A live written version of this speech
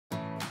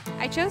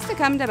I chose to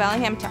come to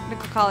Bellingham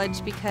Technical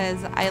College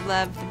because I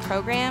love the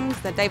programs,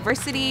 the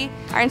diversity.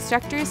 Our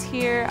instructors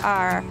here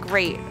are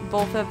great.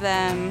 Both of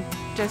them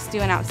just do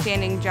an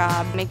outstanding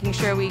job making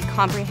sure we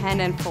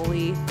comprehend and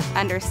fully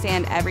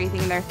understand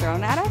everything they're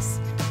thrown at us.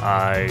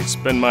 I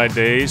spend my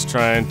days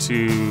trying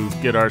to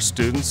get our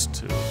students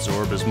to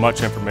absorb as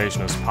much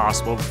information as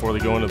possible before they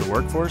go into the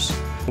workforce.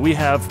 We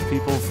have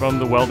people from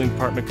the welding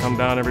department come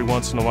down every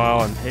once in a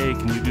while and, hey,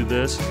 can you do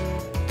this?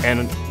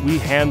 And we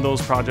hand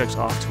those projects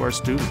off to our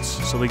students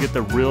so they get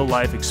the real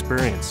life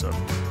experience of,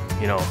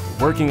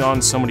 working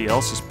on somebody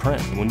else's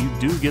print. When you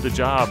do get a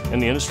job in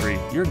the industry,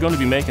 you're going to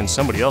be making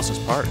somebody else's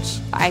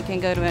parts. I can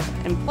go to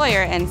an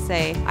employer and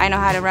say, I know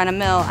how to run a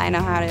mill, I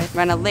know how to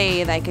run a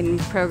lathe, I can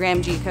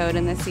program G-code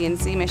in the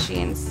CNC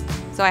machines.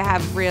 So I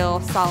have real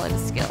solid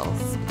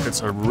skills.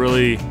 It's a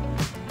really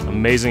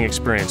amazing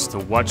experience to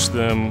watch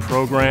them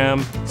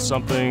program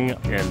something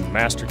in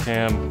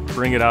Mastercam,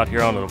 bring it out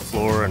here onto the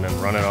floor and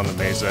then run it on the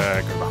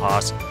Mazak or the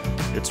Haas.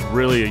 It's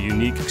really a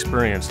unique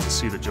experience to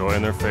see the joy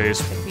in their face.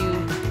 If you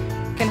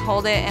can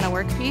hold it in a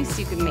workpiece,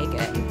 you can make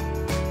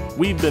it.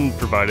 We've been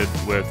provided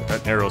with an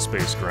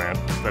aerospace grant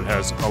that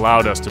has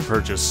allowed us to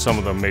purchase some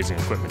of the amazing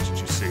equipment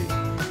that you see.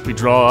 We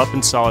draw up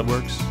in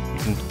SolidWorks,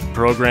 you can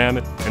program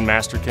it in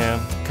Mastercam,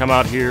 come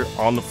out here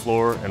on the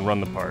floor and run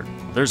the part.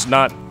 There's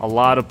not a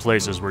lot of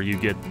places where you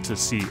get to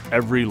see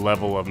every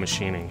level of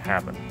machining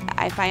happen.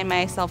 I find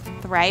myself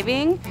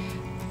thriving.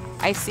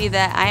 I see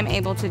that I'm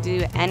able to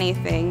do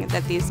anything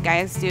that these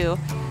guys do,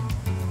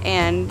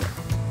 and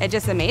it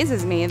just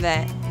amazes me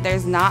that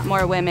there's not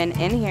more women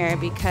in here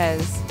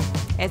because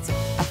it's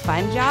a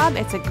fun job,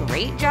 it's a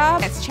great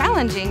job, it's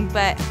challenging,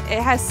 but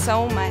it has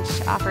so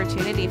much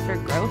opportunity for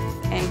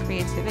growth and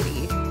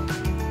creativity.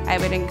 I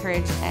would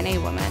encourage any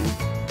woman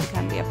to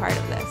come be a part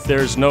of this.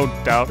 There's no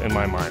doubt in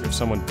my mind, if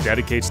someone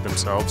dedicates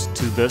themselves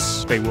to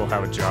this, they will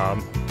have a job,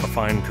 a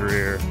fine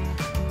career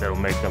that'll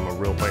make them a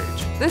real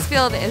wage. This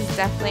field is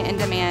definitely in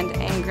demand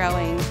and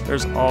growing.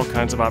 There's all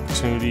kinds of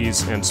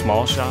opportunities in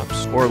small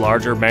shops or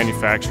larger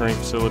manufacturing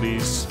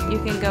facilities.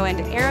 You can go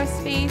into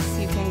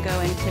aerospace, you can go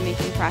into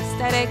making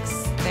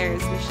prosthetics,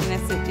 there's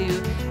machinists that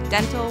do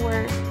dental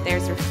work,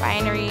 there's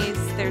refineries,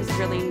 there's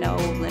really no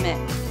limit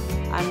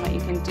on what you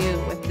can do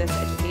with this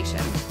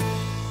education.